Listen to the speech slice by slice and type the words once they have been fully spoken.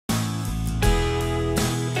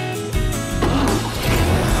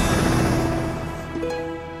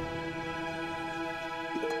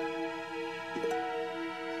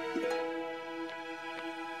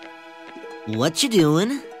What you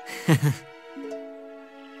doing?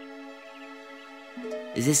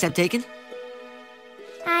 Is this step taken?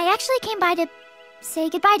 I actually came by to say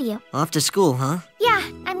goodbye to you. Off to school, huh? Yeah,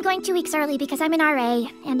 I'm going 2 weeks early because I'm in RA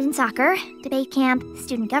and in soccer, debate camp,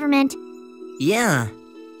 student government. Yeah,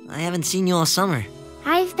 I haven't seen you all summer.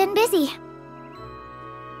 I've been busy.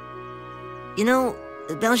 You know,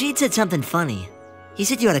 Baljeet said something funny. He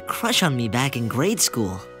said you had a crush on me back in grade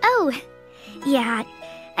school. Oh, yeah,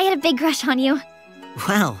 I had a big crush on you.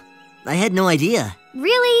 Wow, I had no idea.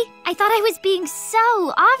 Really? I thought I was being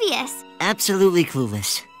so obvious. Absolutely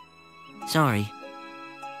clueless. Sorry.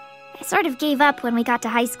 I sort of gave up when we got to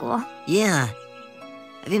high school. Yeah,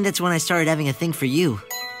 I think that's when I started having a thing for you.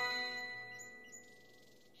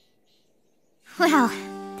 Well,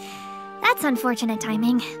 that's unfortunate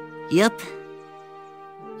timing. Yep.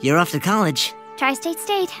 You're off to college. Tri-State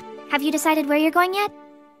State. Have you decided where you're going yet?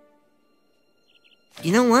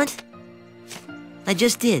 You know what? I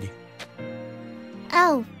just did.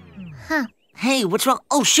 Oh, huh. Hey, what's wrong?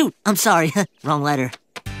 Oh, shoot! I'm sorry. Wrong letter.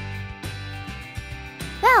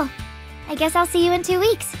 Well, I guess I'll see you in 2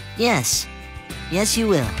 weeks. Yes. Yes, you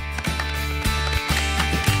will.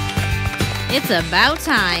 It's about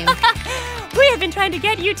time. We have been trying to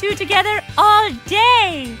get you two together all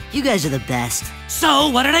day. You guys are the best. So,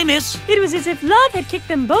 what did I miss? It was as if love had kicked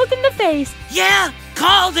them both in the face. Yeah,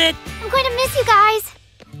 called it! I'm going to miss you guys.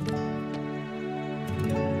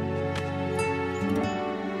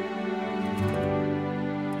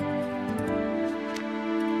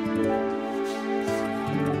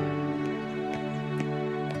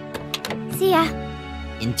 See ya.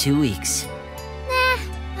 In 2 weeks. Nah,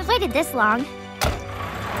 I've waited this long.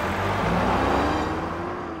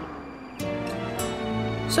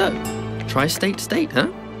 So, Tri-State State, huh?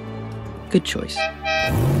 Good choice.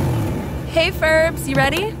 Hey, Ferbs, you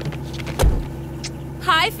ready?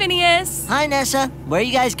 Hi, Phineas. Hi, Nessa. Where are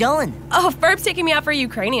you guys going? Oh, Ferb's taking me out for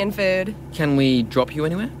Ukrainian food. Can we drop you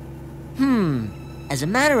anywhere? As a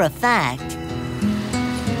matter of fact...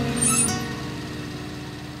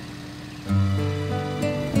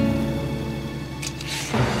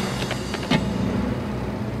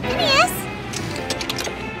 Phineas?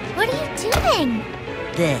 What are you doing?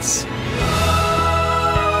 This.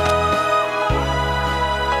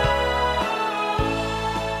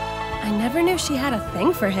 I never knew she had a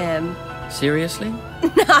thing for him. Seriously?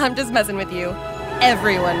 Nah, I'm just messing with you.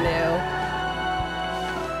 Everyone knew.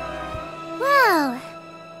 Well,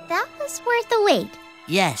 that was worth the wait.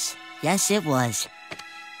 Yes. Yes, it was.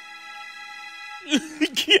 I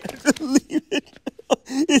can't believe it.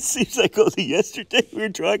 It seems like only yesterday we were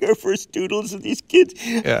drawing our first doodles of these kids.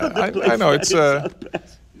 Yeah, I know it's a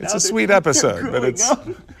sweet episode, but it's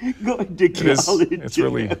going to college. It's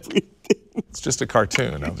really everything. it's just a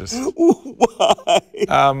cartoon. I'll just Why?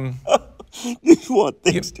 You want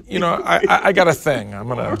things to be you know I got a thing. I'm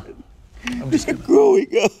just growing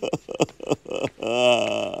up.